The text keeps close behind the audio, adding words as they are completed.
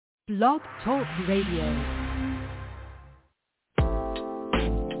Blog Talk Radio.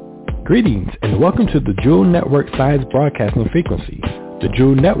 Greetings and welcome to the Jewel Network Science Broadcasting Frequency. The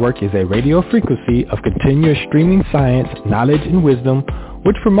Jewel Network is a radio frequency of continuous streaming science, knowledge, and wisdom,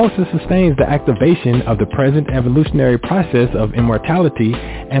 which promotes and sustains the activation of the present evolutionary process of immortality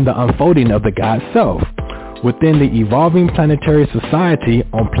and the unfolding of the God Self within the evolving planetary society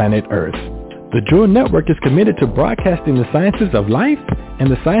on planet Earth. The Jewel Network is committed to broadcasting the sciences of life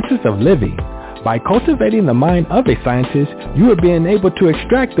and the sciences of living. By cultivating the mind of a scientist, you are being able to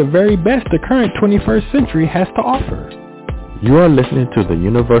extract the very best the current 21st century has to offer. You are listening to the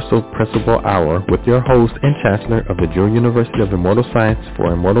Universal Principle Hour with your host and Chancellor of the Jewel University of Immortal Science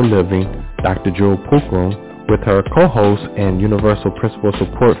for Immortal Living, Dr. Jewel Pookrum, with her co-host and Universal Principle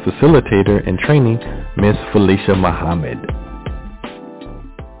Support Facilitator and Training, Ms. Felicia Muhammad.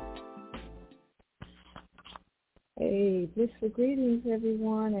 Hey, blissful greetings,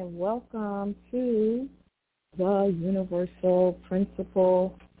 everyone, and welcome to the Universal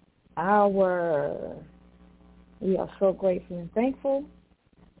Principle Hour. We are so grateful and thankful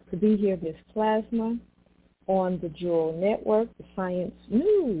to be here this plasma on the Jewel Network, the Science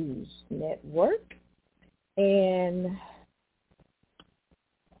News Network. And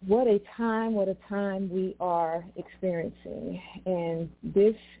what a time we are experiencing. And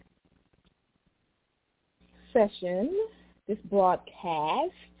this session, this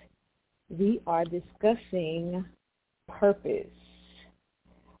broadcast, we are discussing purpose,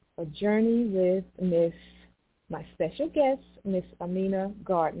 a journey with my special guest, Miss Amena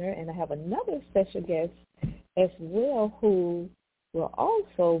Gardner, and I have another special guest as well who will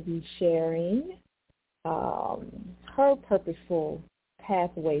also be sharing her purposeful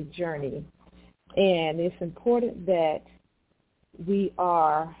pathway journey. And it's important that we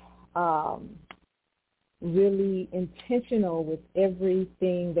are really intentional with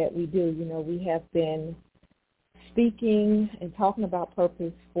everything that we do. You know, we have been speaking and talking about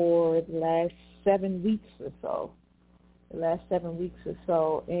purpose for the last 7 weeks or so.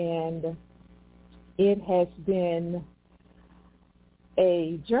 And it has been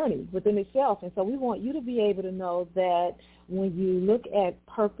a journey within itself. And so we want you to be able to know that when you look at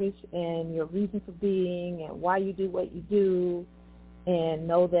purpose and your reason for being and why you do what you do, and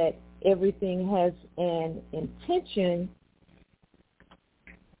know that everything has an intention,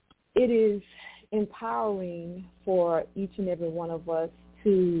 it is empowering for each and every one of us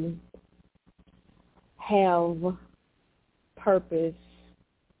to have purpose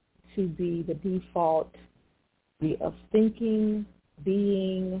to be the default way of thinking,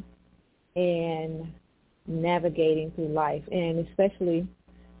 being, and navigating through life. And especially,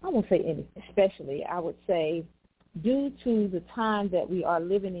 I won't say especially, I would say due to the time that we are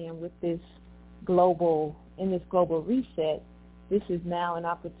living in with this global reset, this is now an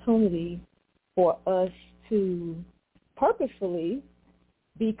opportunity for us to purposefully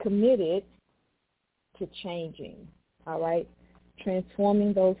be committed to changing, all right?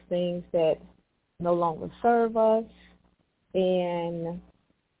 Transforming those things that no longer serve us and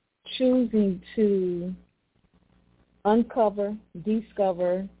choosing to uncover,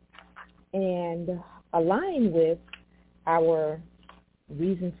 discover, and align with our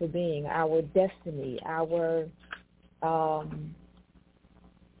reason for being, our destiny, our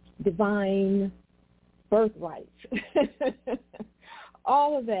divine birthright,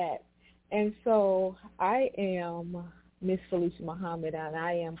 all of that. And so I am Miss Felicia Muhammad, and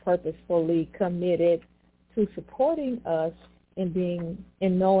I am purposefully committed to supporting us in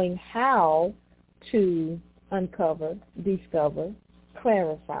knowing how to uncover, discover,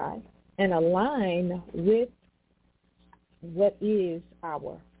 clarify, and align with what is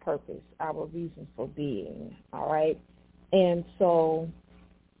our purpose, our reason for being, all right? And so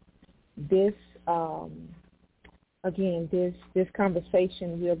this, this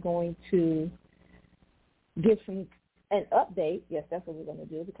conversation, we're going to give an update. Yes, that's what we're going to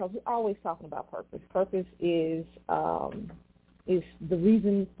do, because we're always talking about purpose. Purpose is the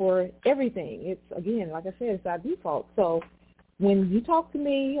reason for everything. It's, again, like I said, it's our default. So when you talk to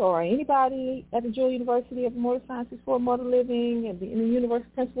me or anybody at the Jewel University of Immortal Sciences for Immortal Living and in the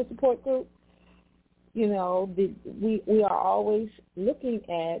Universal Principle Support Group, you know, we are always looking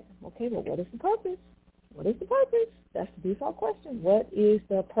at, okay, well, what is the purpose? What is the purpose? That's the default question. What is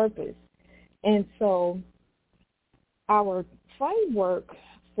the purpose? And so our framework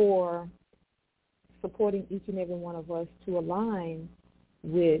for supporting each and every one of us to align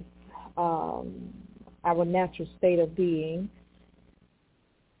with our natural state of being,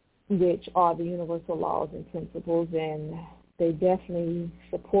 which are the universal laws and principles, and they definitely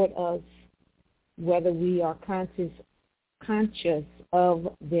support us whether we are conscious conscious of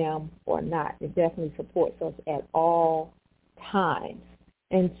them or not. It definitely supports us at all times.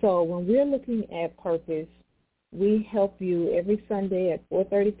 And so when we're looking at purpose, we help you every Sunday at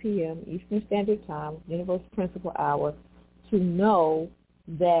 4:30 p.m. Eastern Standard Time, Universal Principle Hour, to know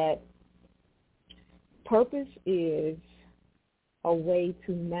that purpose is a way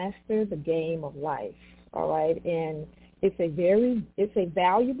to master the game of life, all right? And it's a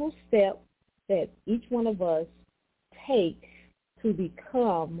valuable step that each one of us take to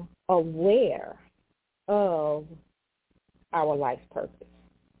become aware of our life's purpose.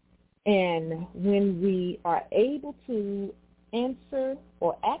 And when we are able to answer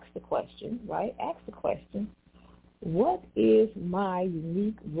or ask the question, right? Ask the question, what is my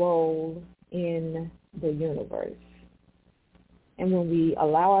unique role in the universe? And when we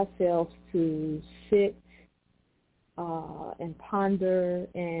allow ourselves to sit and ponder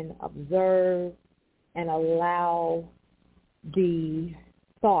and observe and allow the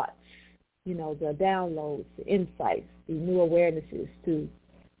thoughts, the downloads, the insights, the new awarenesses to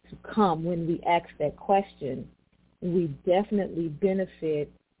come when we ask that question, we definitely benefit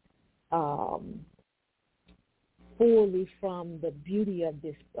fully from the beauty of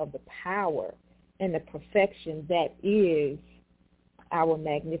the power and the perfection that is our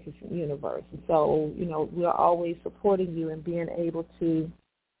magnificent universe. And so, we're always supporting you in being able to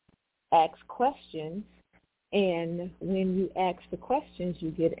ask questions, and when you ask the questions,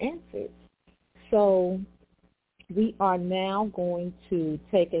 you get answers. So we are now going to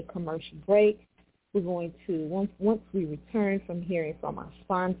take a commercial break. We're going to, once we return from hearing from our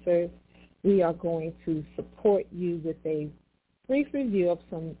sponsors, we are going to support you with a brief review of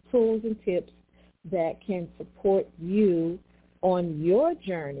some tools and tips that can support you on your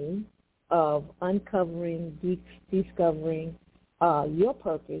journey of uncovering, discovering your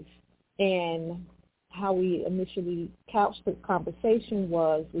purpose. And how we initially couched the conversation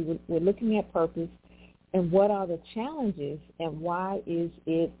was we're looking at purpose and what are the challenges and why is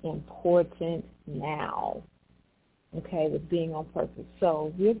it important now, okay, with being on purpose.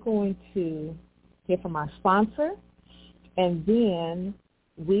 So we're going to hear from our sponsor, and then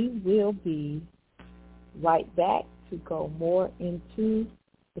we will be right back to go more into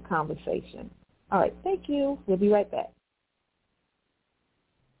the conversation. All right, thank you. We'll be right back.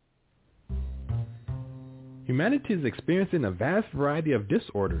 Humanity is experiencing a vast variety of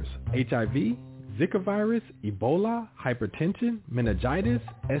disorders: HIV, Zika virus, Ebola, hypertension, meningitis,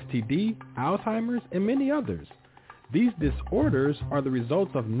 STD, Alzheimer's, and many others. These disorders are the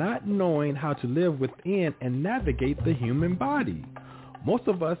results of not knowing how to live within and navigate the human body. Most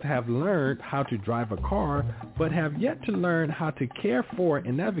of us have learned how to drive a car, but have yet to learn how to care for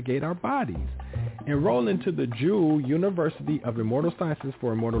and navigate our bodies. Enroll into the Jewel University of Immortal Sciences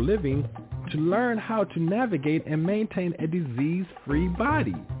for Immortal Living to learn how to navigate and maintain a disease-free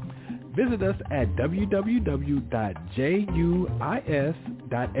body. Visit us at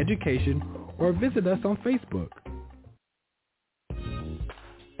www.juis.education or visit us on Facebook.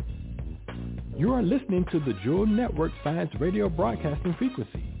 You are listening to the Jewel Network Science Radio Broadcasting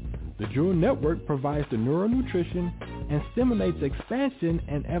Frequency. The Jewel Network provides the neural nutrition and stimulates expansion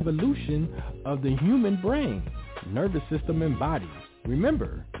and evolution of the human brain, nervous system, and body.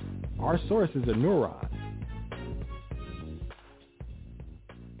 Remember, our source is a neuron.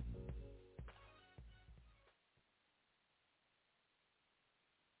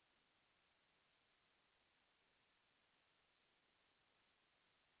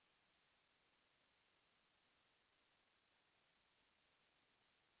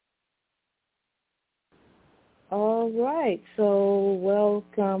 All right, so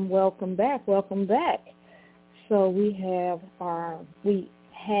welcome back. So we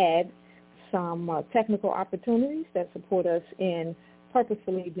had some technical opportunities that support us in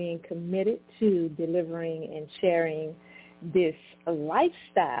purposefully being committed to delivering and sharing this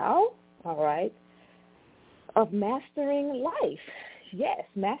lifestyle, all right, of mastering life. Yes,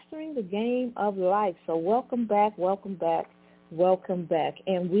 mastering the game of life. So welcome back.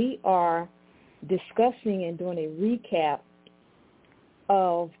 And we are discussing and doing a recap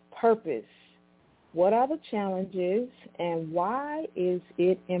of purpose. What are the challenges and why is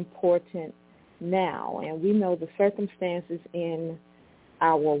it important now? And we know the circumstances in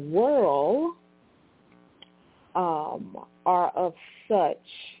our world are of such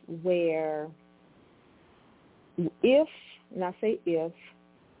where if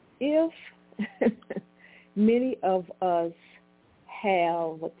many of us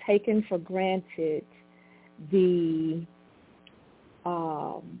have taken for granted the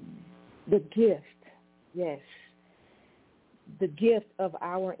gift, yes, the gift of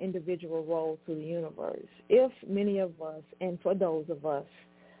our individual role to the universe. If many of us, and for those of us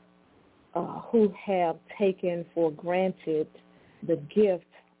who have taken for granted the gift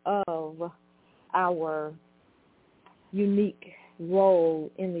of our unique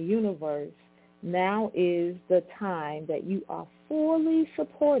role in the universe, now is the time that you are fully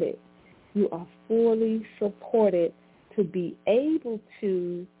supported. You are fully supported to be able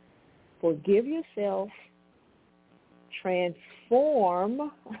to forgive yourself,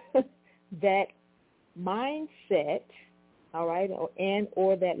 transform that mindset, all right,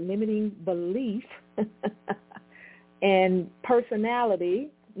 or that limiting belief and personality,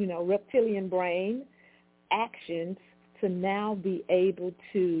 reptilian brain actions, to now be able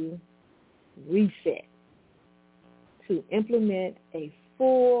to reset, to implement a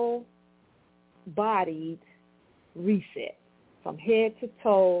full-bodied reset from head to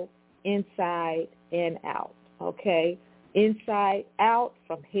toe, inside and out, okay? Inside out,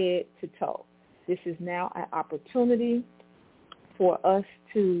 from head to toe. This is now an opportunity for us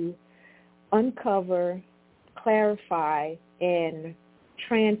to uncover, clarify, and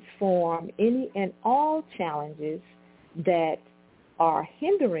transform any and all challenges that are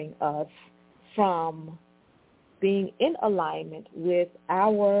hindering us from being in alignment with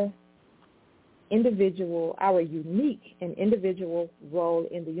our unique and individual role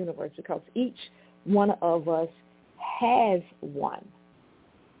in the universe, because each one of us have one,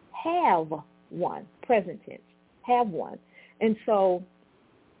 present tense, have one. And so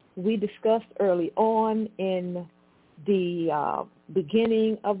we discussed early on in the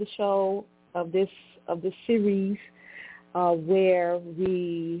beginning of the show, of this series, where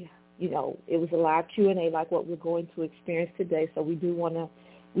we, it was a live Q&A like what we're going to experience today. So we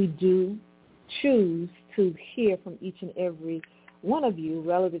do choose to hear from each and every one of you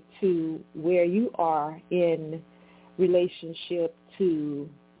relative to where you are in relationship to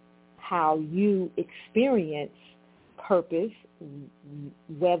how you experience purpose,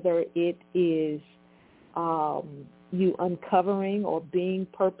 whether it is you uncovering or being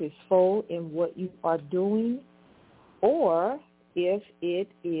purposeful in what you are doing, or if it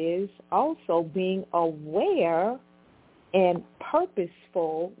is also being aware and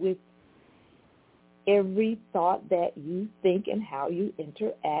purposeful with every thought that you think and how you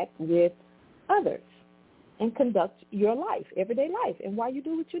interact with others and conduct your life, everyday life, and why you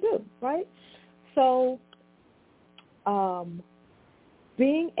do what you do, right? So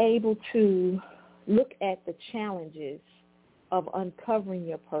being able to look at the challenges of uncovering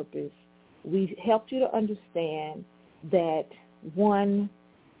your purpose, we helped you to understand that, one,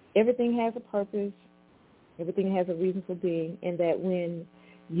 everything has a purpose, everything has a reason for being, and that when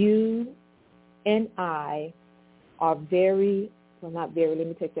you and I are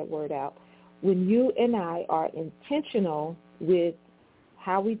when you and I are intentional with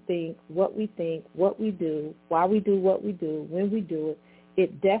how we think, what we do, why we do what we do, when we do it,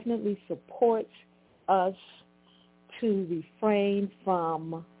 it definitely supports us to refrain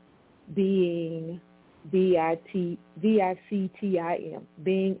from being VICTIM,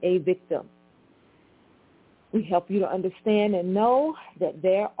 being a victim. We help you to understand and know that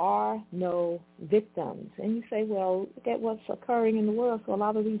there are no victims. And you say, well, look at what's occurring in the world. So a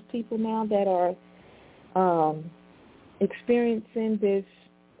lot of these people now that are experiencing this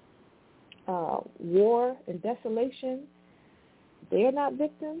war and desolation, they're not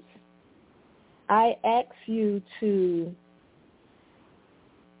victims. I ask you to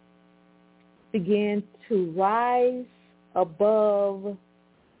begin to rise above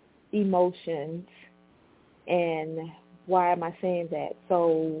emotions. And why am I saying that?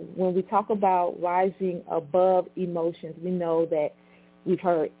 So when we talk about rising above emotions, we know that we've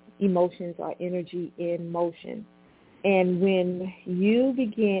heard emotions are energy in motion. And when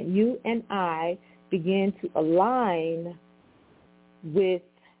you and I begin to align with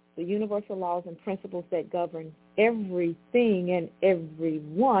the universal laws and principles that govern everything and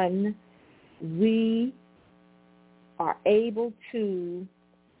everyone, we are able to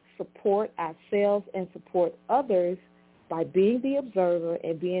support ourselves and support others by being the observer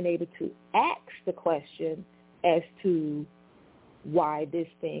and being able to ask the question as to why this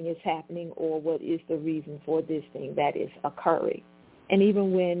thing is happening or what is the reason for this thing that is occurring. And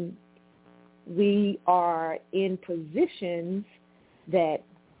even when we are in positions that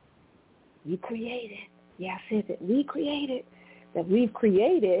you created, I said that we've created,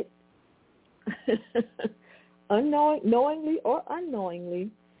 knowingly or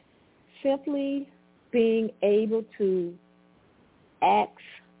unknowingly, simply being able to ask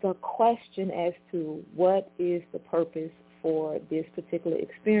the question as to what is the purpose for this particular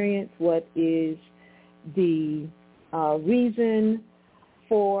experience, what is the reason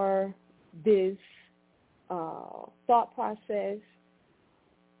for this thought process?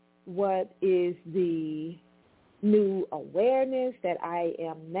 What is the new awareness that I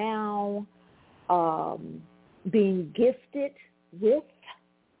am now being gifted with?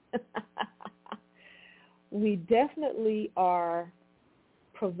 We definitely are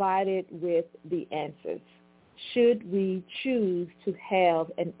provided with the answers, should we choose to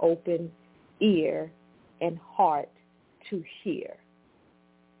have an open ear and heart to hear.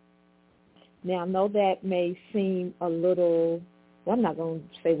 Now, I know that may seem a little, well, I'm not going to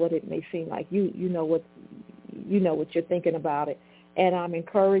say what it may seem like. You know what you're thinking about it. And I'm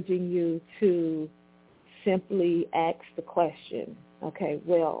encouraging you to simply ask the question, okay,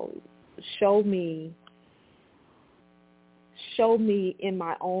 well, show me in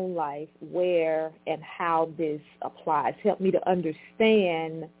my own life where and how this applies. Help me to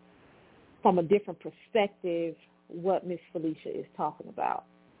understand from a different perspective what Miss Felicia is talking about,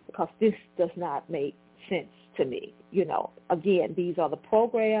 because this does not make sense to me. Again, these are the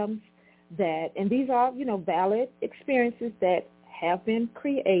programs and these are, valid experiences that have been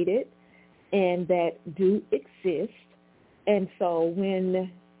created and that do exist. And so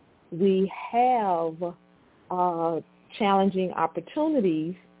when we have challenging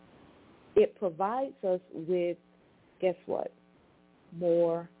opportunities, it provides us with, guess what,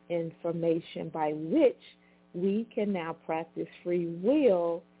 more information by which we can now practice free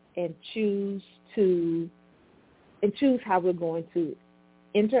will and choose how we're going to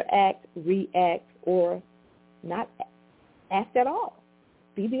interact, react, or not act at all.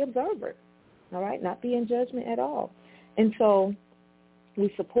 Be the observer, all right? Not be in judgment at all. And so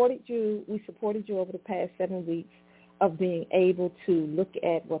we supported you over the past 7 weeks of being able to look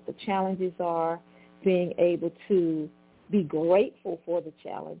at what the challenges are, being able to be grateful for the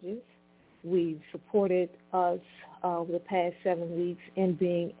challenges. We've supported us over the past 7 weeks in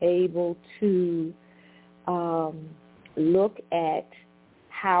being able to look at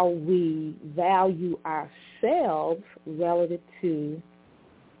how we value ourselves relative to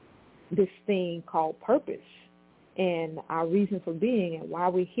this thing called purpose and our reason for being and why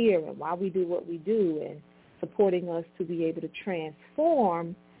we're here and why we do what we do, and supporting us to be able to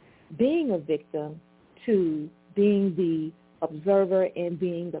transform being a victim to being the observer and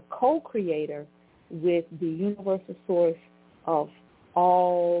being the co-creator with the universal source of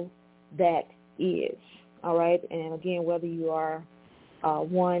all that is. All right? And again, whether you are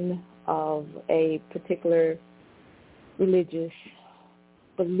one of a particular religious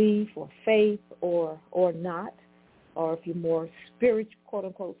belief or faith or not, or if you're more spiritual,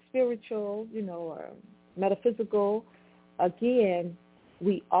 quote-unquote spiritual, or metaphysical, again,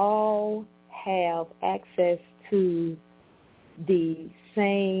 we all have access to the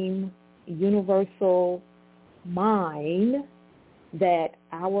same universal mind that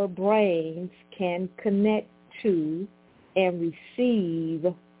our brains can connect to and receive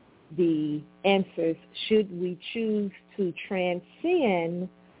the answers should we choose to transcend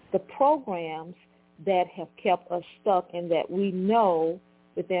the programs that have kept us stuck and that we know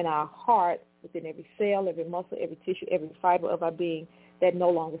within our heart, within every cell, every muscle, every tissue, every fiber of our being that no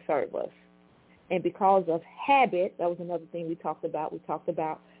longer serve us. And because of habit, that was another thing we talked about. We talked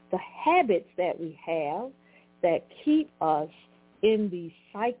about the habits that we have that keep us in these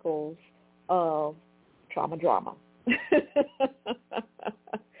cycles of trauma drama.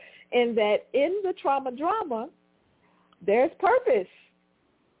 And that in the trauma drama, there's purpose.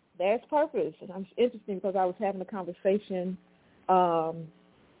 There's purpose. And it's interesting because I was having a conversation, was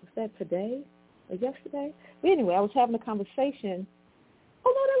that today or yesterday? But anyway, I was having a conversation.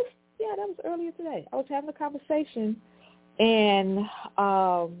 Oh, no, that was earlier today. I was having a conversation and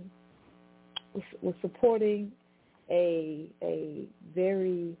was supporting a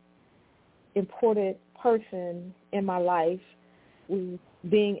very important person in my life, with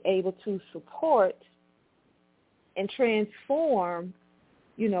being able to support and transform,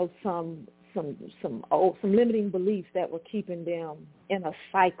 some limiting beliefs that were keeping them in a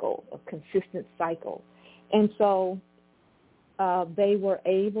cycle, a consistent cycle. And so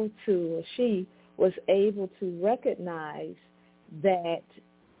she was able to recognize that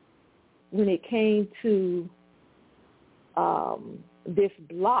when it came to this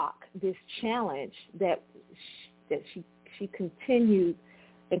block, this challenge that she continued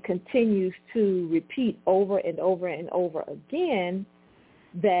and continues to repeat over and over and over again,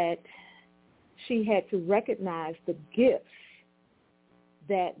 that she had to recognize the gifts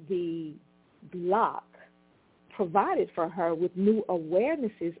that the block provided for her with new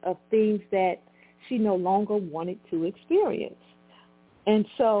awarenesses of things that she no longer wanted to experience. And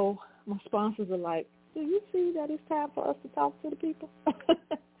so my sponsors are like, Do you see that it's time for us to talk to the people?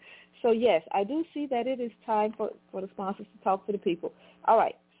 So, yes, I do see that it is time for the sponsors to talk to the people. All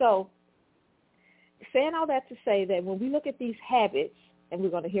right, so saying all that to say that when we look at these habits, and we're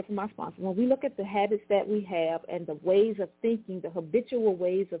going to hear from our sponsor, when we look at the habits that we have and the ways of thinking, the habitual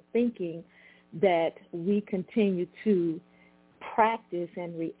ways of thinking that we continue to practice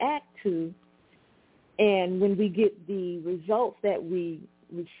and react to, and when we get the results that we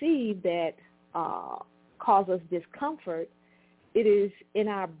receive that cause us discomfort, it is in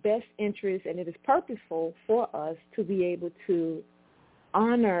our best interest and it is purposeful for us to be able to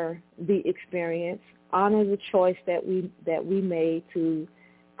honor the experience, honor the choice that we made to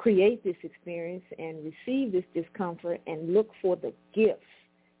create this experience and receive this discomfort, and look for the gifts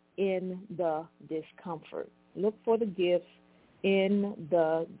in the discomfort. Look for the gifts in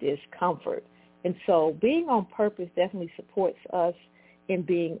the discomfort. And so being on purpose definitely supports us in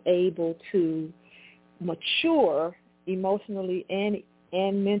being able to mature emotionally and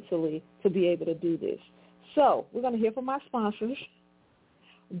mentally to be able to do this. So we're going to hear from our sponsors.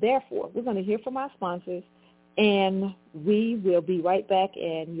 Therefore, we're going to hear from our sponsors, and we will be right back,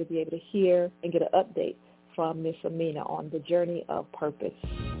 and you'll be able to hear and get an update from Miss Amena on the journey of purpose.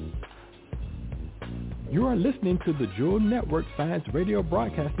 You are listening to the Jewel Network Science Radio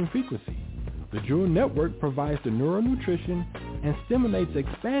Broadcasting Frequency. The Jewel Network provides the neural nutrition and stimulates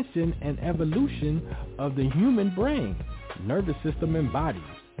expansion and evolution of the human brain, nervous system, and body.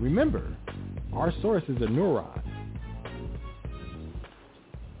 Remember, our source is a neuron.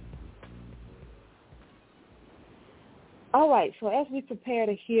 All right, so as we prepare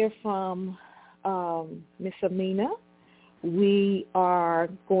to hear from Ms. Amena, we are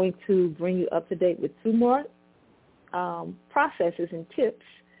going to bring you up to date with two more processes and tips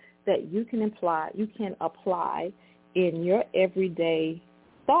that you can apply in your everyday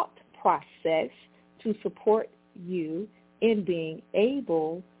thought process to support you in being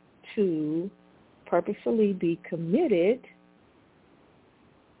able to purposefully be committed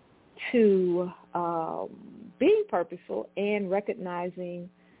to being purposeful and recognizing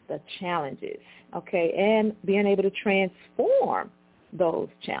the challenges, okay, and being able to transform those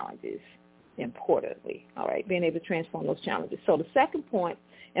challenges, importantly, all right, being able to transform those challenges. So the second point,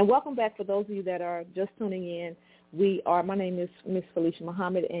 and welcome back for those of you that are just tuning in, my name is Miss Felicia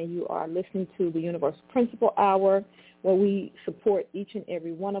Muhammad, and you are listening to the Universal Principle Hour, where we support each and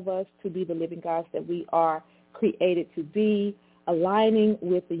every one of us to be the living gods that we are created to be, aligning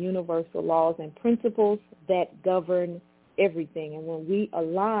with the universal laws and principles that govern everything. And when we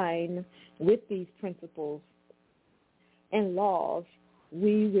align with these principles and laws,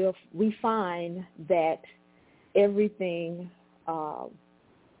 we find that everything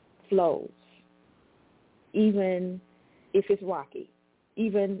flows, even if it's rocky.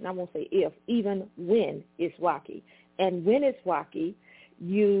 Even, I won't say if, even when it's rocky. And when it's rocky,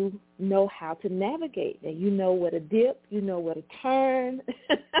 you know how to navigate, and you know where to dip, you know where to turn,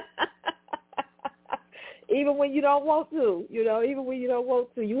 even when you don't want to, you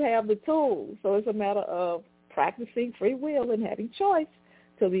have the tools. So it's a matter of practicing free will and having choice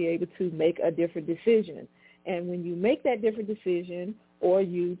to be able to make a different decision. And when you make that different decision, or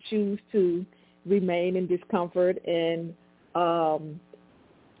you choose to remain in discomfort and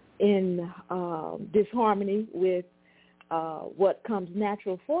in disharmony with what comes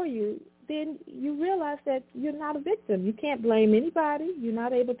natural for you, then you realize that you're not a victim. You can't blame anybody. You're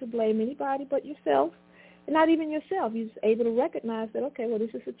not able to blame anybody but yourself, and not even yourself. You're just able to recognize that, okay, well,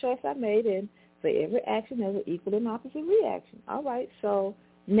 this is a choice I made, and for every action there's an equal and opposite reaction. All right, so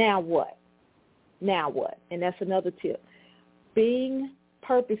now what? Now what? And that's another tip. Being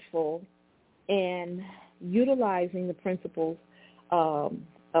purposeful and utilizing the principles of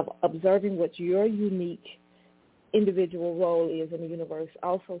observing what your unique individual role is in the universe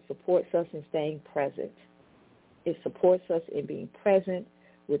also supports us in staying present. It supports us in being present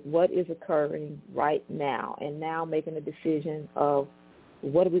with what is occurring right now, and now making a decision of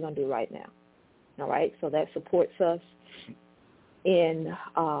what are we going to do right now. All right, so that supports us in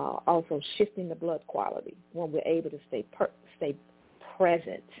also shifting the blood quality when we're able to stay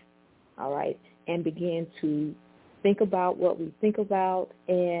present, all right, and begin to think about what we think about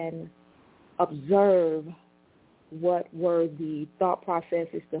and observe what were the thought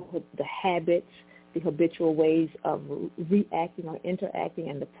processes, the habits, the habitual ways of reacting or interacting,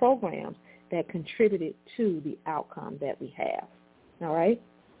 and the programs that contributed to the outcome that we have. All right?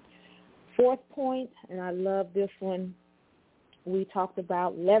 Fourth point, and I love this one, we talked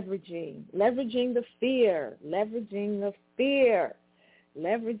about leveraging the fear,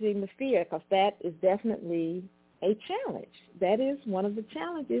 because that is definitely a challenge. That is one of the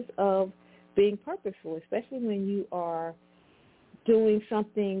challenges of being purposeful, especially when you are doing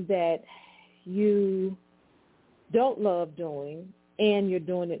something that you don't love doing and you're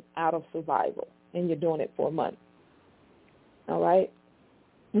doing it out of survival and you're doing it for money. All right?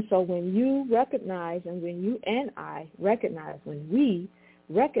 And so when you recognize, and when you and I recognize, when we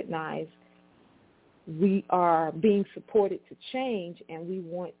recognize we are being supported to change and we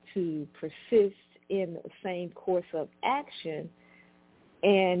want to persist in the same course of action,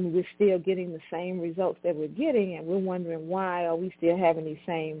 and we're still getting the same results that we're getting, and we're wondering why are we still having these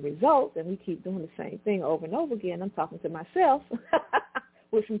same results, and we keep doing the same thing over and over again. I'm talking to myself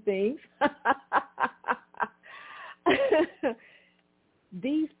with some things.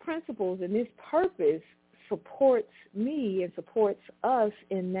 These principles and this purpose supports me and supports us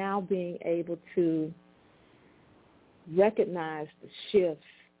in now being able to recognize the shifts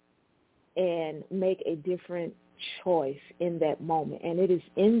and make a different choice in that moment. And it is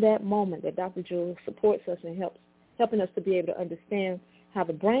in that moment that Dr. Jules supports us and helping us to be able to understand how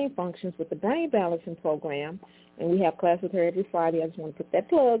the brain functions with the brain balancing program. And we have class with her every Friday. I just want to put that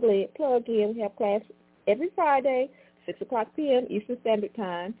plug in. We have class every Friday, 6 o'clock p.m. Eastern Standard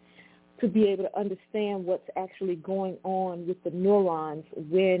Time, to be able to understand what's actually going on with the neurons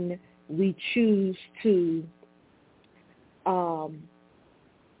when we choose to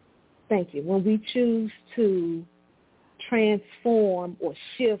when we choose to transform or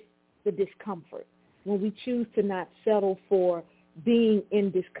shift the discomfort, when we choose to not settle for being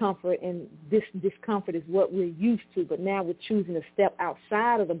in discomfort, and this discomfort is what we're used to, but now we're choosing to step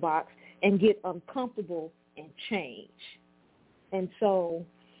outside of the box and get uncomfortable and change. And so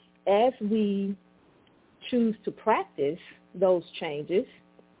as we choose to practice those changes,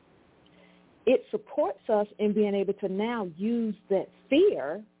 it supports us in being able to now use that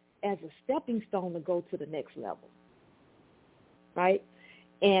fear as a stepping stone to go to the next level, right?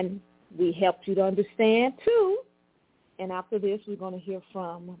 And we helped you to understand, too, and after this we're going to hear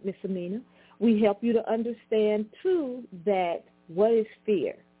from Miss Amena. We help you to understand, too, that what is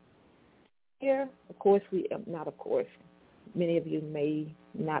fear? Fear, many of you may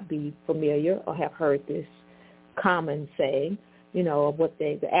not be familiar or have heard this common saying, of what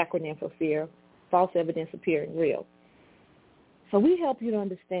the acronym for fear, false evidence appearing real. So we help you to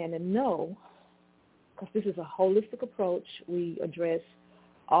understand and know, because this is a holistic approach. We address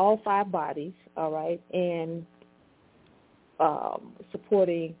all 5 bodies, all right, and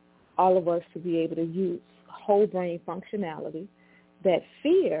supporting all of us to be able to use whole brain functionality, that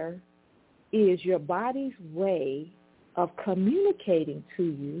fear is your body's way of communicating to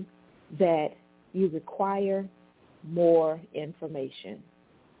you that you require more information.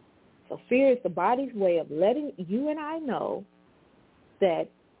 So fear is the body's way of letting you and I know that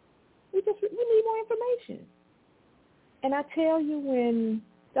we need more information. And I tell you, when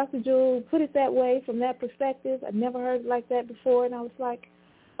Dr. Jewel put it that way, from that perspective, I'd never heard it like that before, and I was like,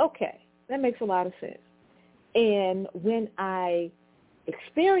 okay, that makes a lot of sense. And when I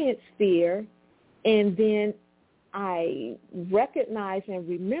experience fear and then I recognize and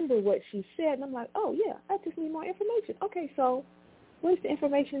remember what she said, and I'm like, oh, yeah, I just need more information. Okay, so what is the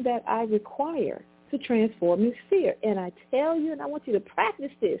information that I require to transform this fear? And I tell you, and I want you to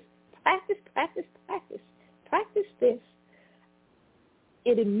practice this. Practice this.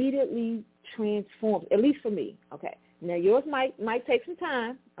 It immediately transforms, at least for me. Okay. Now, yours might take some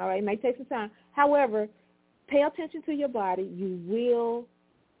time, all right? It might take some time. However, pay attention to your body. You will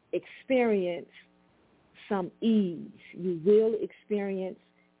experience some ease. You will experience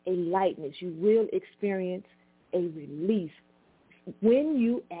a lightness. You will experience a release when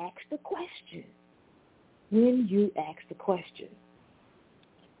you ask the question.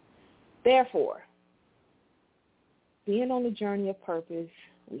 Therefore, being on the journey of purpose,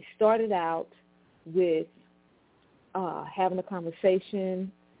 we started out with having a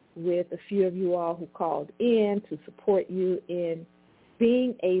conversation with a few of you all who called in to support you in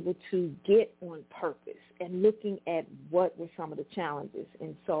being able to get on purpose and looking at what were some of the challenges.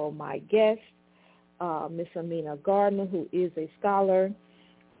 And so my guest, Miss Amena Gardner, who is a scholar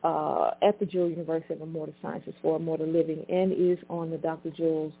at the Jewel University of Immortal Sciences for Immortal Living and is on the Dr.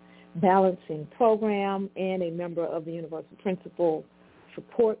 Jules Balancing Program and a member of the Universal Principle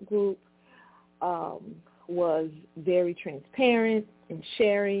Support Group, was very transparent in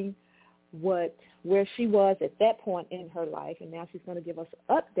sharing where she was at that point in her life, and now she's going to give us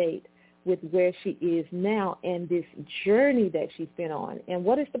an update with where she is now and this journey that she's been on. And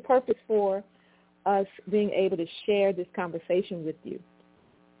what is the purpose for us being able to share this conversation with you?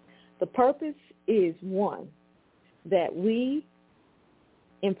 The purpose is, one, that we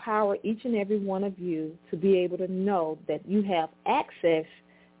empower each and every one of you to be able to know that you have access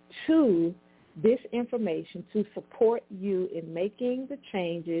to this information to support you in making the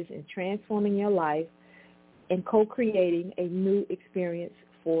changes and transforming your life and co-creating a new experience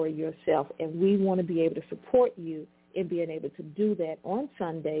for yourself. And we want to be able to support you in being able to do that on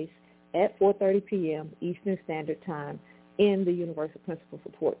Sundays at 4:30 p.m. Eastern Standard Time in the Universal Principal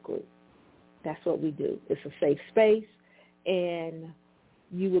Support Group. That's what we do. It's a safe space, and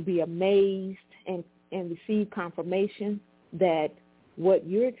you will be amazed and receive confirmation that what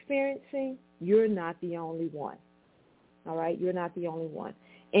you're experiencing, you're not the only one. All right? You're not the only one.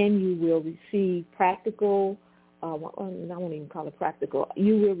 And you will receive practical, I won't even call it practical,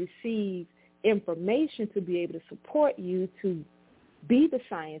 you will receive information to be able to support you to be the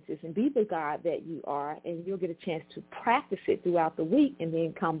scientist and be the God that you are, and you'll get a chance to practice it throughout the week and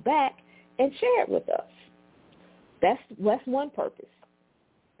then come back and share it with us. That's one purpose.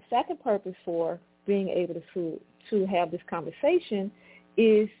 Second purpose for being able to have this conversation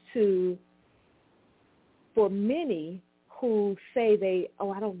is for many who say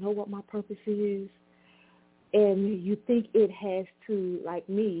I don't know what my purpose is, and you think it has to, like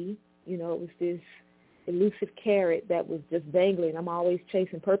me, it was this elusive carrot that was just dangling. I'm always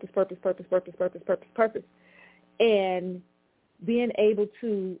chasing purpose. And being able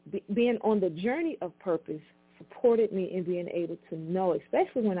to, being on the journey of purpose supported me in being able to know,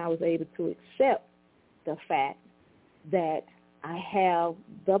 especially when I was able to accept the fact that I have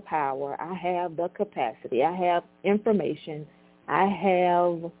the power, I have the capacity, I have information, I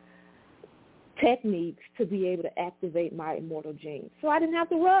have techniques to be able to activate my immortal genes. So I didn't have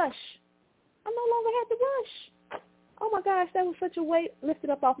to rush. I no longer had to rush. Oh, my gosh, that was such a weight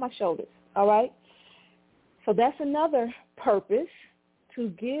lifted up off my shoulders, all right? So that's another purpose, to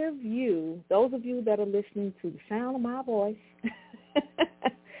give you, those of you that are listening to the sound of my voice,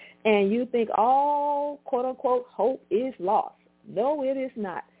 and you think all, quote-unquote, hope is lost. No, it is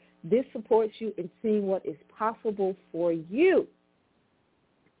not. This supports you in seeing what is possible for you.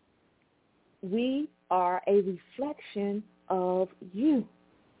 We are a reflection of you.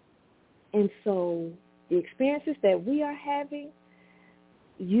 And so the experiences that we are having,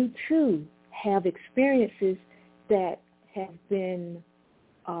 you too have experiences that have been,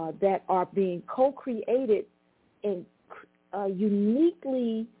 that are being co-created and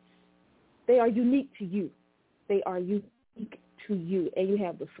uniquely, they are unique to you. They are unique to you. And you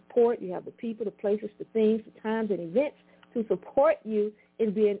have the support, you have the people, the places, the things, the times and events to support you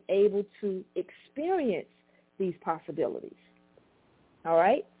in being able to experience these possibilities. All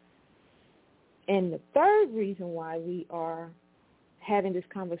right? And the third reason why we are having this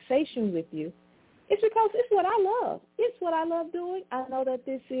conversation with you is because it's what I love. It's what I love doing. I know that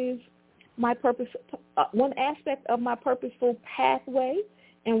this is my purpose, one aspect of my purposeful pathway,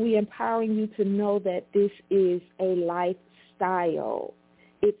 and we empowering you to know that this is a lifestyle.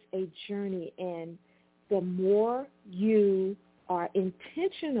 It's a journey, and the more you are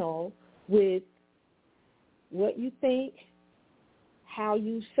intentional with what you think, how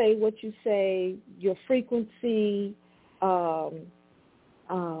you say what you say, your frequency,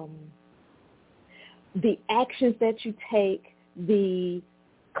 the actions that you take, the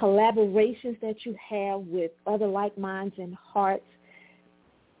collaborations that you have with other like minds and hearts,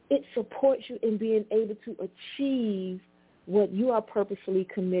 it supports you in being able to achieve what you are purposefully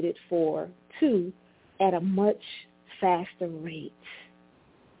committed to at a much faster rate.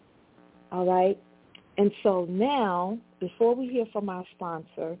 All right? And so now, before we hear from our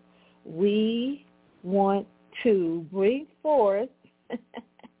sponsor, we want to bring forth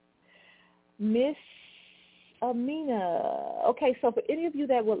Miss Amena. Okay, so for any of you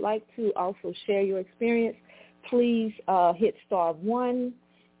that would like to also share your experience, please hit *1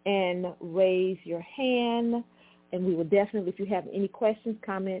 and raise your hand. And we will definitely, if you have any questions,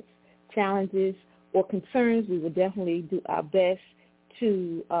 comments, challenges, or concerns, we will definitely do our best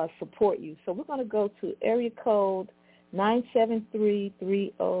to support you. So we're going to go to area code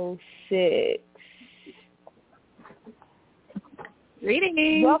 973306.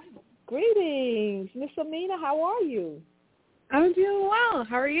 Greetings. Well, greetings. Miss Amena, how are you? I'm doing well.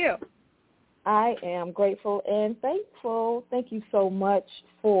 How are you? I am grateful and thankful. Thank you so much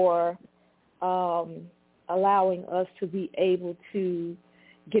for allowing us to be able to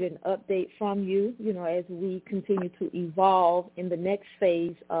get an update from you, as we continue to evolve in the next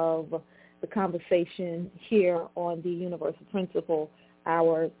phase of the conversation here on the Universal Principal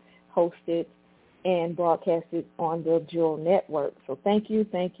Hour, hosted and broadcasted on the Jewel Network. So thank you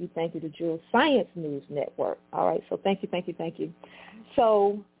to Jewel Science News Network. All right, so thank you.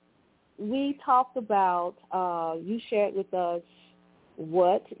 So we talked about, you shared with us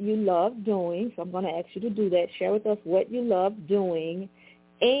what you love doing. So I'm going to ask you to do that. Share with us what you love doing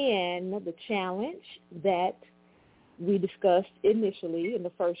and the challenge that we discussed initially in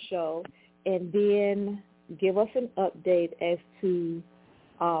the first show, and then give us an update as to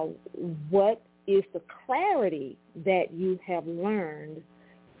what is the clarity that you have learned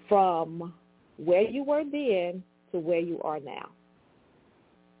from where you were then to where you are now.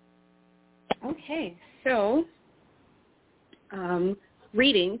 Okay, so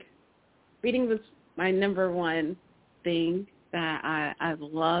reading was my number one thing that I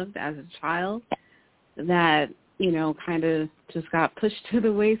loved as a child that, kind of just got pushed to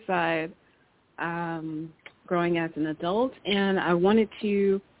the wayside growing as an adult. And I wanted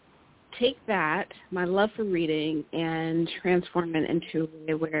to take that, my love for reading, and transform it into a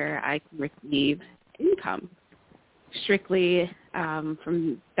way where I can receive income strictly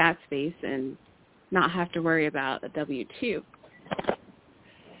from that space and not have to worry about a W-2.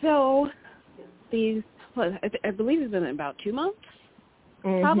 So I believe it's been about 2 months,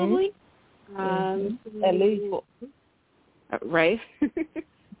 probably. At least. Right.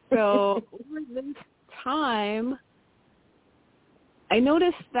 So over this time, I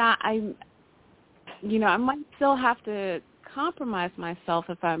noticed that I might still have to compromise myself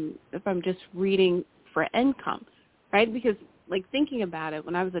if I'm just reading for income, right? Because thinking about it,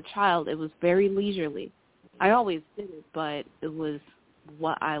 when I was a child, it was very leisurely. I always did it, but it was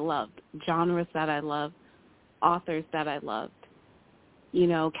what I loved, genres that I loved, authors that I loved,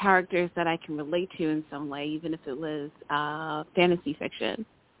 characters that I can relate to in some way, even if it was fantasy fiction.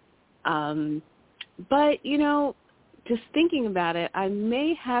 But, just thinking about it, I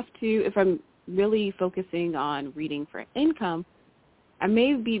may have to, if I'm really focusing on reading for income, I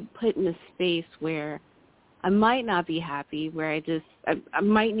may be put in a space where I might not be happy, where I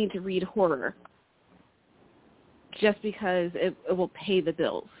might need to read horror just because it will pay the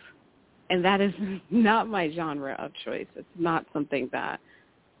bills. And that is not my genre of choice. It's not something that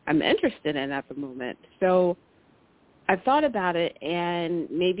I'm interested in at the moment. So I've thought about it, and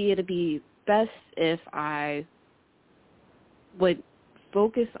maybe it'd be best if I would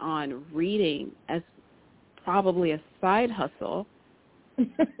focus on reading as probably a side hustle.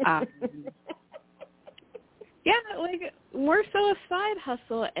 More so a side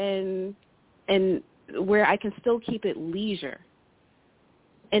hustle, and where I can still keep it leisure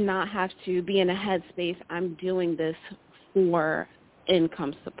and not have to be in a headspace, I'm doing this for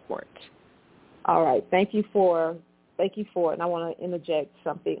income support. All right. Thank you for it. And I want to interject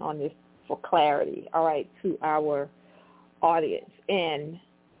something on this for clarity, all right, to our audience. And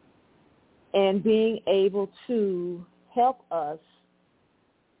being able to help us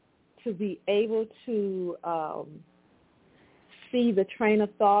to be able to see the train of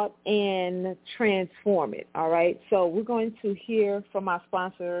thought and transform it, all right? So we're going to hear from our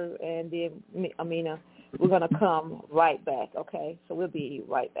sponsor, and then, Amena, we're going to come right back, okay? So we'll be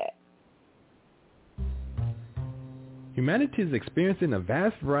right back. Humanity is experiencing a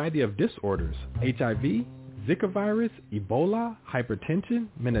vast variety of disorders: HIV, Zika virus, Ebola, hypertension,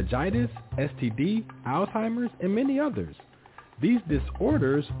 meningitis, STD, Alzheimer's, and many others. These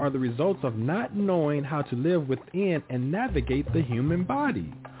disorders are the results of not knowing how to live within and navigate the human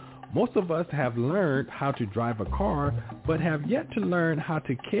body. Most of us have learned how to drive a car, but have yet to learn how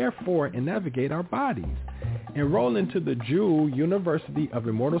to care for and navigate our bodies. Enroll into the Jewel University of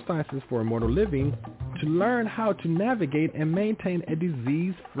Immortal Sciences for Immortal Living to learn how to navigate and maintain a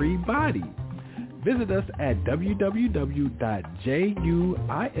disease-free body. Visit us at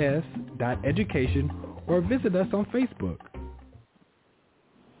www.juis.education or visit us on Facebook.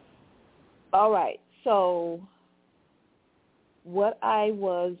 All right. So what I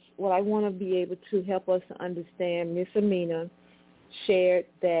want to be able to help us to understand, Miss Amena shared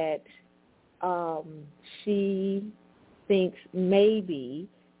that she thinks maybe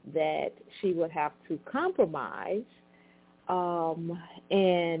that she would have to compromise and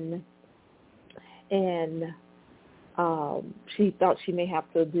she thought she may have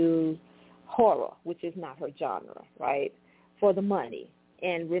to do horror, which is not her genre, right, for the money.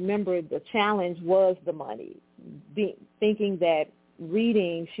 And remember, the challenge was the money, thinking that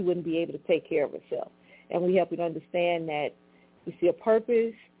reading, she wouldn't be able to take care of herself. And we help you to understand that you see a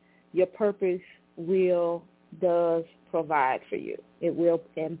purpose, your purpose does provide for you. It will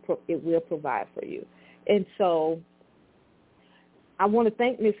provide for you. And so I want to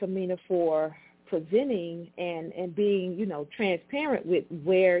thank Ms. Amena for presenting and being, transparent with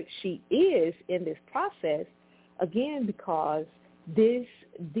where she is in this process, again, because these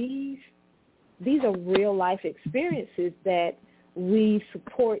are real life experiences that we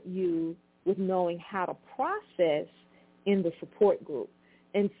support you with knowing how to process in the support group.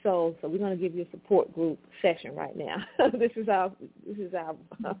 And so we're going to give you a support group session right now. This is our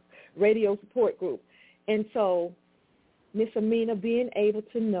radio support group. And so, Miss Amena, being able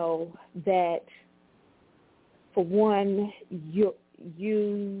to know that, for one,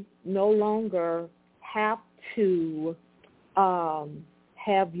 you no longer have to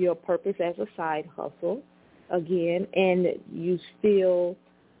have your purpose as a side hustle again, and you still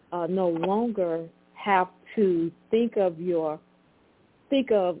no longer have to think of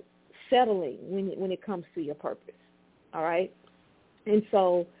settling when it comes to your purpose. All right? And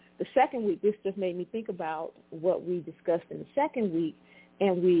so the second week, this just made me think about what we discussed in the second week,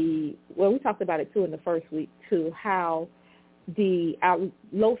 and we talked about it too in the first week too, how our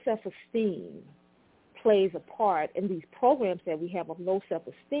low self-esteem plays a part, and these programs that we have of low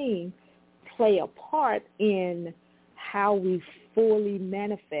self-esteem play a part in how we fully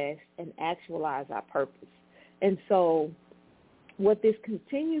manifest and actualize our purpose. And so what this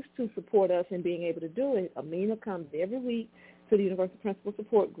continues to support us in being able to do is Amena comes every week to the Universal Principal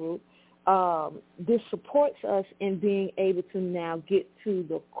Support Group. This supports us in being able to now get to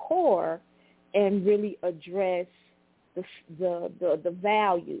the core and really address the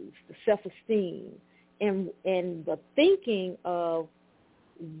values, the self-esteem, and the thinking of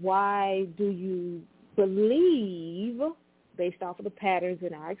why do you believe, based off of the patterns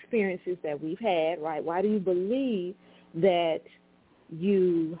and our experiences that we've had, right? Why do you believe that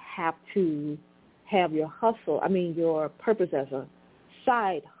you have to have your purpose as a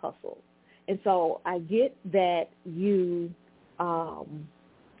side hustle? And so I get that you,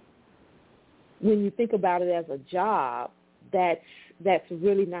 when you think about it as a job, that's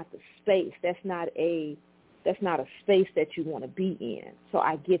really not the space. That's not a space that you want to be in. So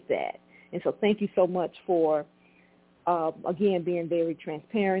I get that. And so thank you so much for, again, being very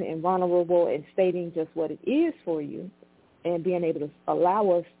transparent and vulnerable and stating just what it is for you, and being able to allow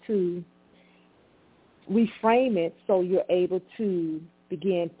us to reframe it so you're able to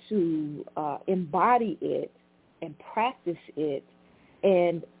begin to embody it and practice it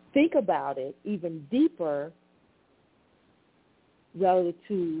and think about it even deeper relative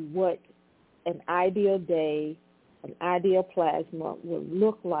to what an ideal day, an ideal plasma would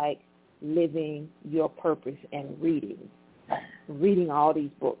look like living your purpose and reading all these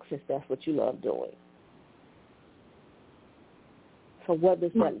books if that's what you love doing. So what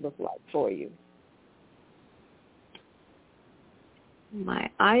does that look like for you? My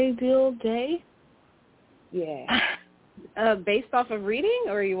ideal day? Yeah. Based off of reading,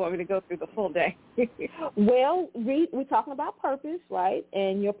 or you want me to go through the full day? Well, we're talking about purpose, right?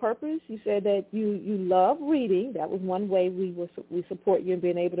 And your purpose, you said that you love reading. That was one way we support you in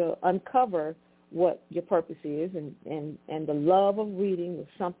being able to uncover what your purpose is, and the love of reading was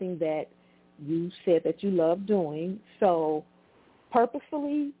something that you said that you love doing. So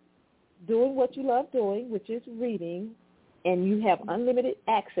purposefully doing what you love doing, which is reading, and you have unlimited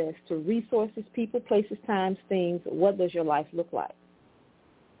access to resources, people, places, times, things, what does your life look like?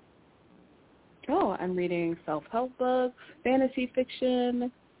 Oh, I'm reading self-help books, fantasy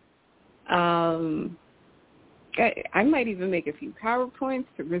fiction. I might even make a few PowerPoints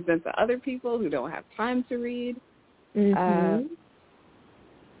to present to other people who don't have time to read. Mm-hmm.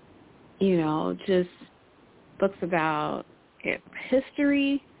 Just books about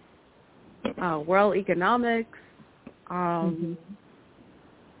history, world economics,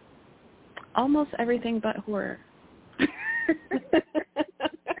 almost everything but horror.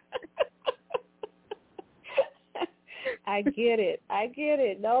 I get it.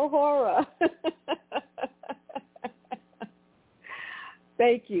 No horror.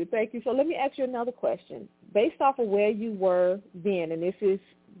 Thank you. So let me ask you another question. Based off of where you were then,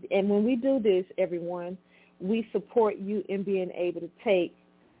 and when we do this, everyone, we support you in being able to take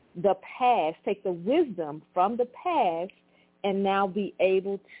the past, take the wisdom from the past, and now be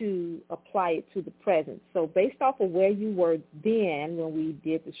able to apply it to the present. So based off of where you were then when we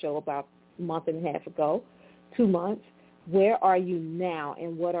did the show about a month and a half ago, 2 months, where are you now,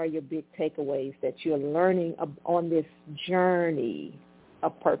 and what are your big takeaways that you're learning on this journey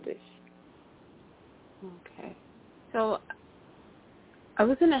of purpose? Okay. So I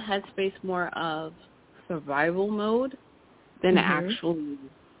was in a headspace more of survival mode than actually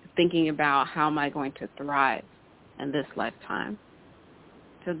thinking about how am I going to thrive in this lifetime.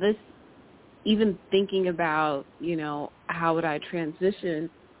 So this, even thinking about, how would I transition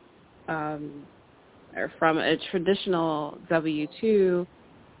from a traditional W-2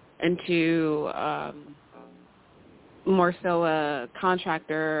 into more so a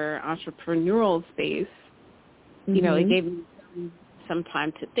contractor entrepreneurial space, it gave me some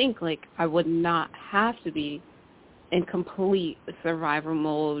time to think, like I would not have to be in complete survival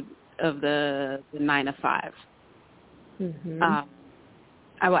mode of the 9 to 5. Mm-hmm.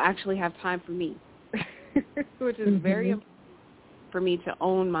 I will actually have time for me, which is very important for me to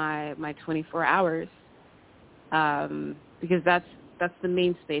own my 24 hours, because that's the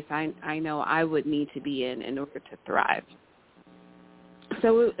main space I know I would need to be in order to thrive.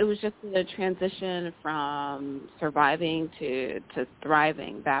 So it was just a transition from surviving to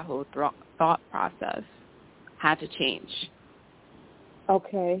thriving. That whole thought process had to change.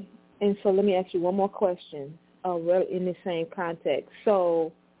 Okay. And so let me ask you one more question in the same context.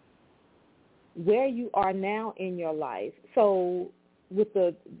 So where you are now in your life, so with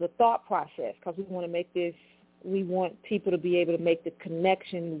the thought process, because we want people to be able to make the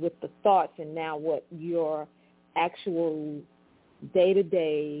connection with the thoughts and now what your actual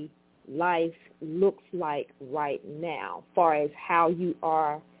day-to-day life looks like right now, as far as how you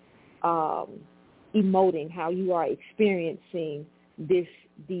are emoting, how you are experiencing these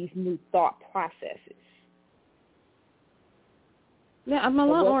new thought processes. Yeah, I'm a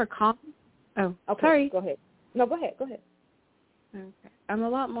lot more calm. Oh, okay. Sorry. Go ahead. No, go ahead. Okay. I'm a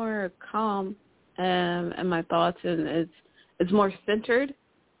lot more calm in my thoughts, and it's more centered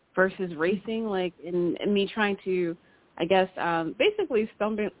versus racing, like in me trying to, I guess, basically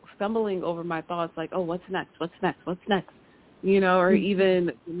stumbling over my thoughts, like, oh, what's next? Or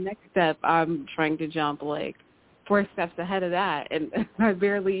even the next step, I'm trying to jump like 4 steps ahead of that, and I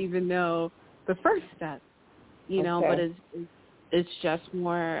barely even know the first step, but it's just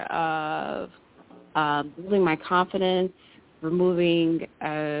more of building my confidence, removing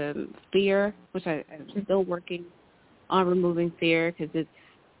fear, which I'm still working on removing fear, because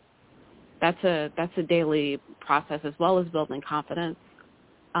that's a daily process as well as building confidence.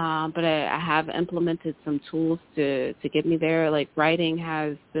 But I have implemented some tools to get me there. Like writing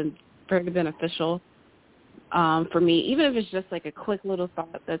has been very beneficial for me, even if it's just like a quick little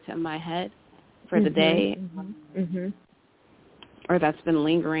thought that's in my head for the day, or that's been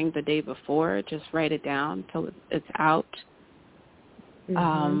lingering the day before. Just write it down till it's out.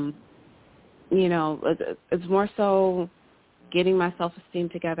 It's more so getting my self-esteem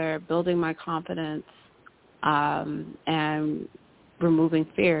together, building my confidence, and removing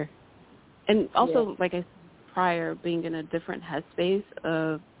fear. And also, like I said prior, being in a different headspace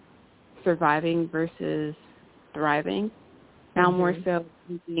of surviving versus thriving. Now more so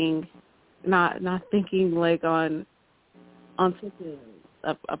thinking, not thinking like on such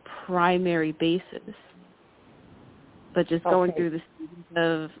a primary basis, but just going through the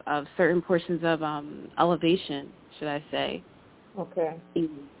stages of certain portions of elevation, should I say,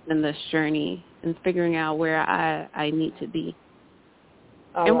 in this journey, and figuring out where I need to be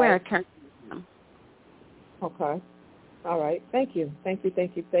where I currently am. Okay. All right. Thank you.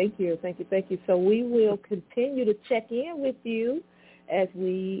 So we will continue to check in with you as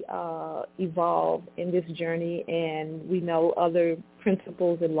we evolve in this journey, and we know other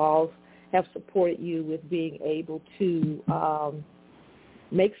principles and laws have supported you with being able to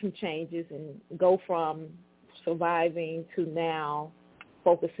make some changes and go from surviving to now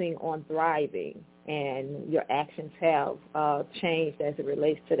focusing on thriving, and your actions have changed as it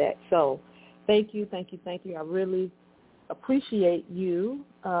relates to that. So thank you. I really appreciate you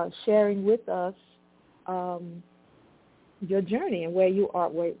sharing with us your journey and where you are,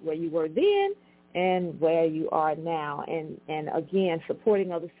 where you were then and where you are now. And again,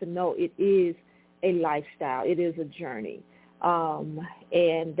 supporting others to know it is a lifestyle. It is a journey.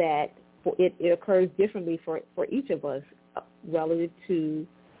 And that it occurs differently for each of us relative to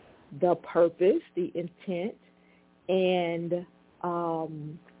the purpose, the intent, and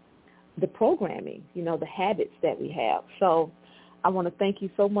the programming, the habits that we have. So I want to thank you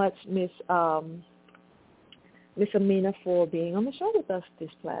so much, Miss Amena, for being on the show with us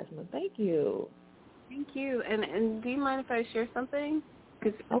this plasma. Thank you. Thank you. And do you mind if I share something?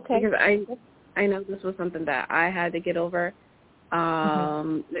 Because I know this was something that I had to get over.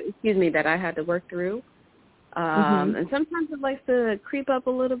 That I had to work through. And sometimes it likes to creep up a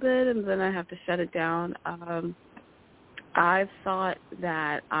little bit, and then I have to shut it down. I've thought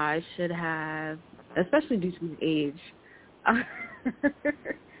that I should have, especially due to my age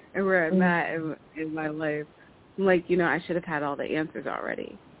and where I'm at in my life, like, I should have had all the answers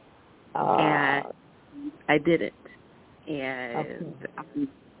already. And I didn't. And I'm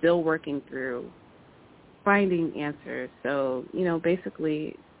still working through finding answers. So,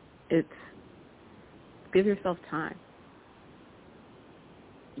 basically it's give yourself time.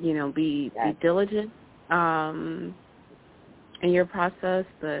 Be diligent in your process,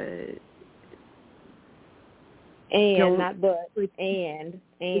 but not but.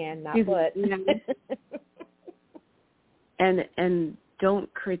 and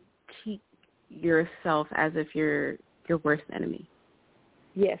don't critique yourself as if you're your worst enemy.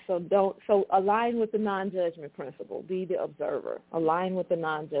 Yes, so align with the non-judgment principle. Be the observer. Align with the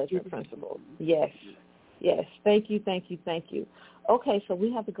non-judgment principle. Yes. Thank you. Okay, so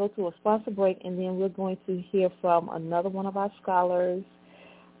we have to go to a sponsor break, and then we're going to hear from another one of our scholars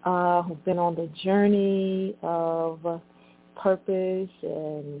who's been on the journey of purpose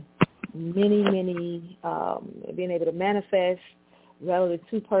and many being able to manifest relative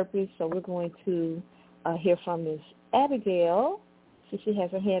to purpose. So we're going to hear from Ms. Abigail. She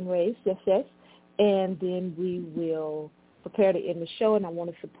has her hand raised, yes, and then we will prepare to end the show, and I want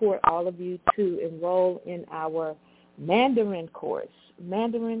to support all of you to enroll in our Mandarin course,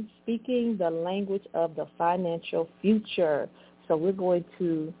 Mandarin Speaking the Language of the Financial Future. So we're going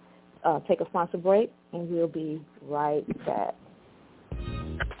to take a sponsor break, and we'll be right back.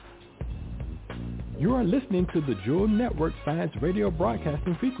 You are listening to the Jewel Network Science Radio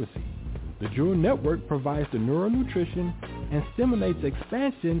Broadcasting Frequency. The Jewel Network provides the neural nutrition and stimulates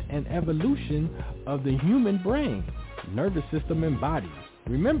expansion and evolution of the human brain, nervous system, and body.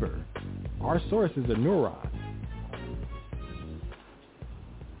 Remember, our source is a neuron.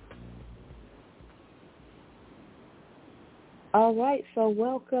 All right, so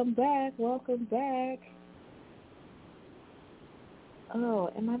welcome back.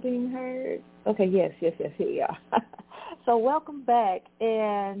 Oh, am I being heard? Okay, yes, here you are. So welcome back,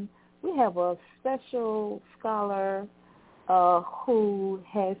 and we have a special scholar who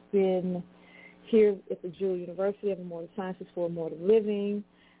has been here at the Jewel University of Immortal Sciences for Immortal Living,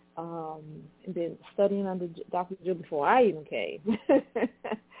 and been studying under Dr. Jewel before I even came.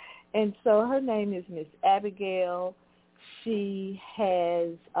 And so her name is Miss Abigail. She has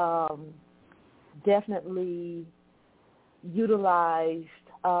definitely utilized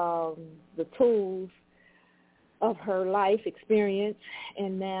the tools of her life experience,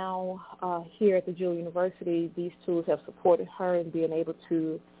 and now here at the Jewel University, these tools have supported her in being able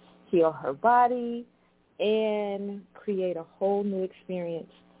to heal her body and create a whole new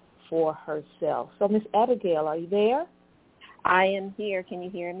experience for herself. So, Miss Abigail, are you there? I am here. Can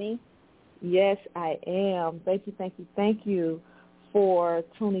you hear me? Yes, I am. Thank you for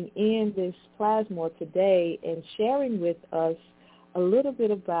tuning in this Plasmor today and sharing with us a little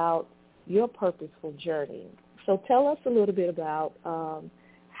bit about your purposeful journey. So tell us a little bit about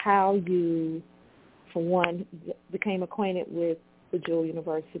how you, for one, became acquainted with the Jewel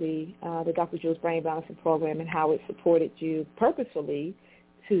University, the Dr. Jewel's Brain Balancing Program, and how it supported you purposefully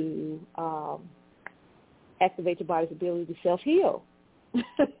to activate your body's ability to self-heal.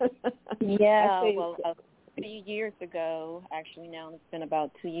 Yeah, well, a few years ago, actually now it's been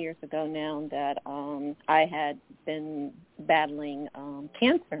about 2 years ago now, that I had been battling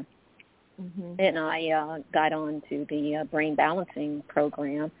cancer. Mm-hmm. And I got on to the brain balancing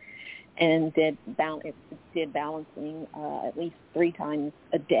program and did balancing at least 3 times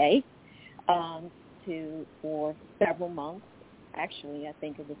a day for several months. Actually, I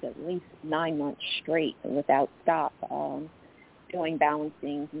think it was at least 9 months straight without stop, doing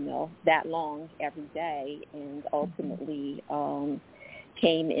balancing, that long every day, and ultimately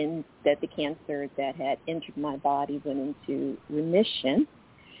came in that the cancer that had entered my body went into remission.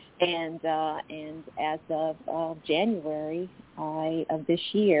 And as of January of this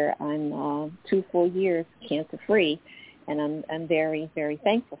year, I'm 2 full years cancer-free, and I'm very, very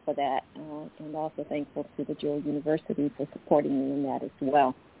thankful for that, and also thankful to the Jewel University for supporting me in that as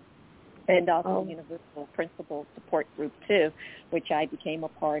well. And also Universal Principal Support Group, too, which I became a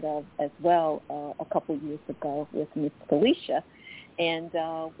part of as well a couple years ago with Miss Felicia. And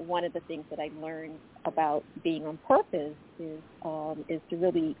one of the things that I learned about being on purpose is to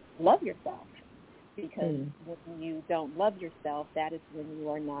really love yourself, because when you don't love yourself, that is when you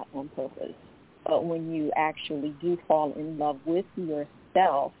are not on purpose. But when you actually do fall in love with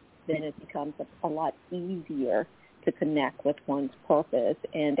yourself, then it becomes a lot easier to connect with one's purpose.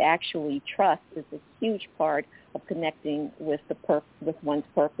 And actually, trust is a huge part of connecting with with one's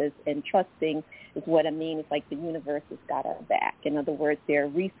purpose. And trusting is what I mean. It's like the universe has got our back. In other words, there are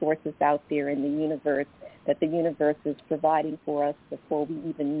resources out there in the universe that the universe is providing for us before we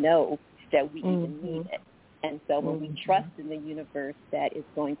even know that we even need it. And so when we trust in the universe that is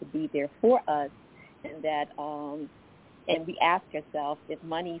going to be there for us, and that and we ask ourselves, if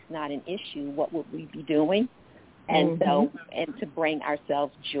money's not an issue, what would we be doing? And so, and to bring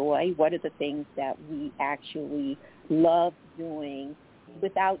ourselves joy, what are the things that we actually love doing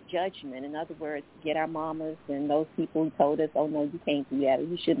without judgment? In other words, get our mamas and those people who told us, oh, no, you can't do that, or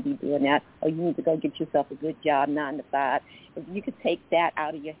you shouldn't be doing that, or you need to go get yourself a good job, 9 to 5. If you could take that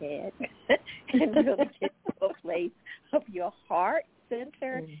out of your head and really get to a place of your heart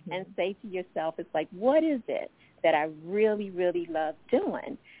center and say to yourself, it's like, what is it that I really, really love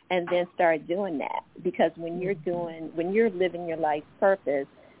doing? And then start doing that. Because when you're living your life's purpose,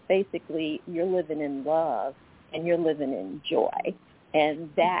 basically you're living in love and you're living in joy. And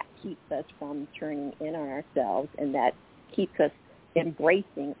that keeps us from turning in on ourselves, and that keeps us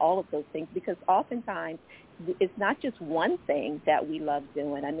embracing all of those things, because oftentimes it's not just one thing that we love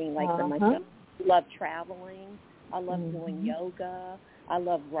doing. I mean, like for myself, I love traveling. I love doing yoga. I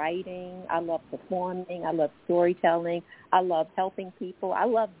love writing. I love performing. I love storytelling. I love helping people. I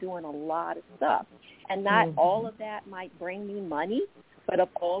love doing a lot of stuff. And not all of that might bring me money, but of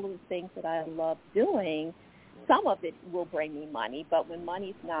all of the things that I love doing, some of it will bring me money. But when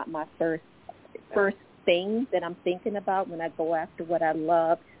money's not my first thing that I'm thinking about when I go after what I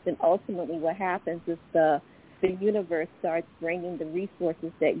love, then ultimately what happens is the universe starts bringing the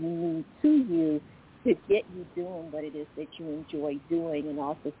resources that you need to you to get you doing what it is that you enjoy doing, and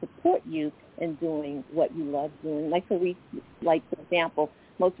also support you in doing what you love doing. Like for example,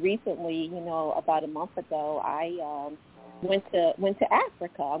 most recently, about a month ago, I went to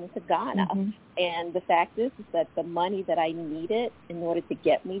Africa. I went to Ghana, and the fact is that the money that I needed in order to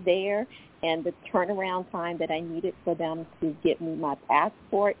get me there, and the turnaround time that I needed for them to get me my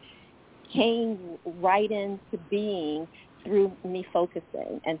passport, came right into being through me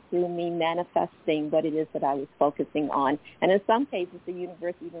focusing and through me manifesting what it is that I was focusing on. And in some cases, the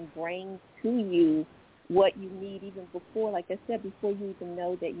universe even brings to you what you need even before, like I said, before you even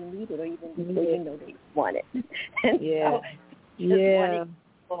know that you need it, or even before you know that you want it. And so wanting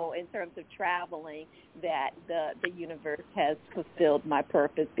in terms of traveling, that the universe has fulfilled my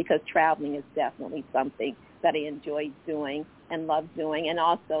purpose, because traveling is definitely something that I enjoy doing and love doing. And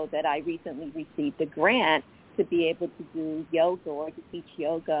also that I recently received a grant to be able to do yoga, or to teach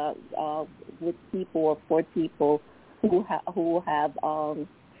yoga with people, or for people who have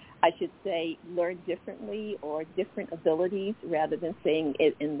I should say, learn differently or different abilities, rather than saying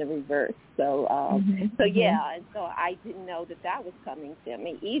it in the reverse. So, and so I didn't know that was coming to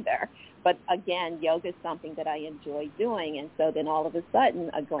me either. But again, yoga is something that I enjoy doing, and so then all of a sudden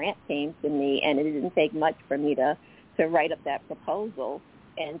a grant came to me, and it didn't take much for me to write up that proposal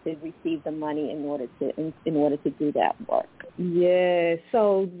and to receive the money in order to do that work. Yes.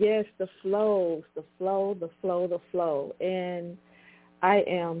 So yes, the flow, and I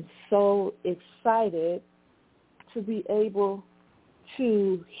am so excited to be able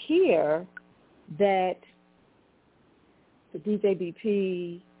to hear that the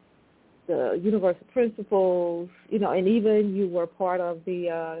DJBP, the Universal Principles, and even you were part of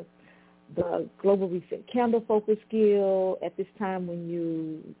the Global Reset Candle Focus Guild at this time when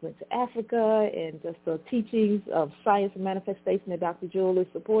you went to Africa, and just the teachings of science and manifestation that Dr. Jewel is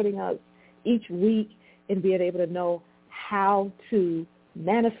supporting us each week, and being able to know how to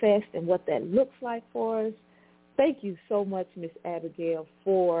manifest and what that looks like for us. Thank you so much, Miss Abigail,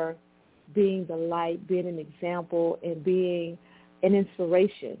 for being the light, being an example, and being an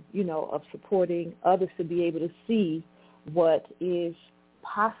inspiration, of supporting others to be able to see what is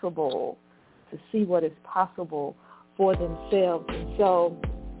possible, for themselves. And so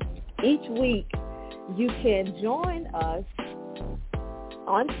each week you can join us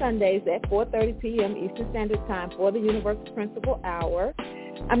on Sundays at 4:30 p.m. Eastern Standard Time for the Universal Principle Hour.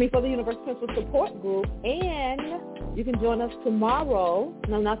 For the Universal Principle Support Group. And you can join us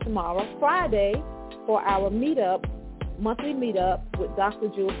Friday, for our monthly meetup with Dr.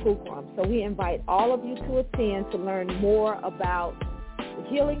 Jewel Kukram. So we invite all of you to attend to learn more about the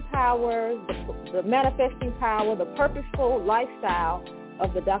healing power, the manifesting power, the purposeful lifestyle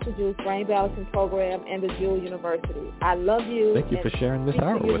of the Dr. Jewel's Brain Balancing Program and the Jewel University. I love you. Thank you for sharing this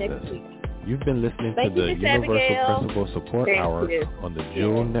hour with us. You've been listening to the Universal Principle Support Hour on the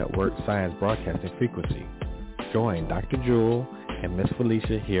Jewel Network Science Broadcasting Frequency. Join Dr. Jewel and Miss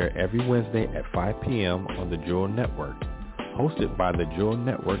Felicia here every Wednesday at 5 p.m. on the Jewel Network, hosted by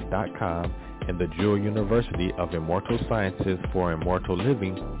thejewelnetwork.com and the Jewel University of Immortal Sciences for Immortal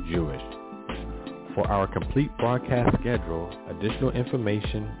Living, Jewish. For our complete broadcast schedule, additional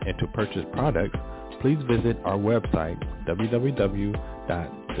information, and to purchase products, please visit our website,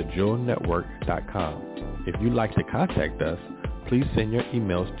 www.thejewelnetwork.com. If you'd like to contact us, please send your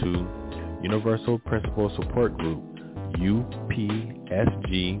emails to Universal Principle Support Group,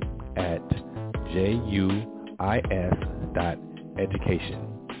 UPSG @JUIS.education.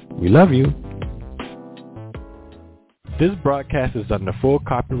 We love you. This broadcast is under full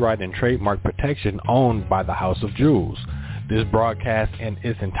copyright and trademark protection owned by the House of Jewels. This broadcast in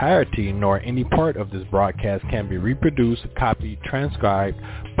its entirety, nor any part of this broadcast, can be reproduced, copied, transcribed,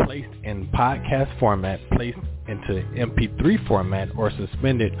 placed in podcast format, placed into MP3 format or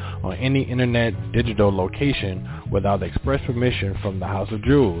suspended on any internet digital location without express permission from the House of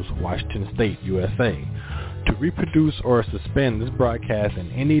Jewels, Washington State, USA. To reproduce or suspend this broadcast in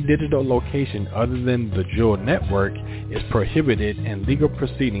any digital location other than the Jewel Network is prohibited, and legal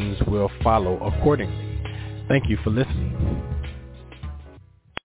proceedings will follow accordingly. Thank you for listening.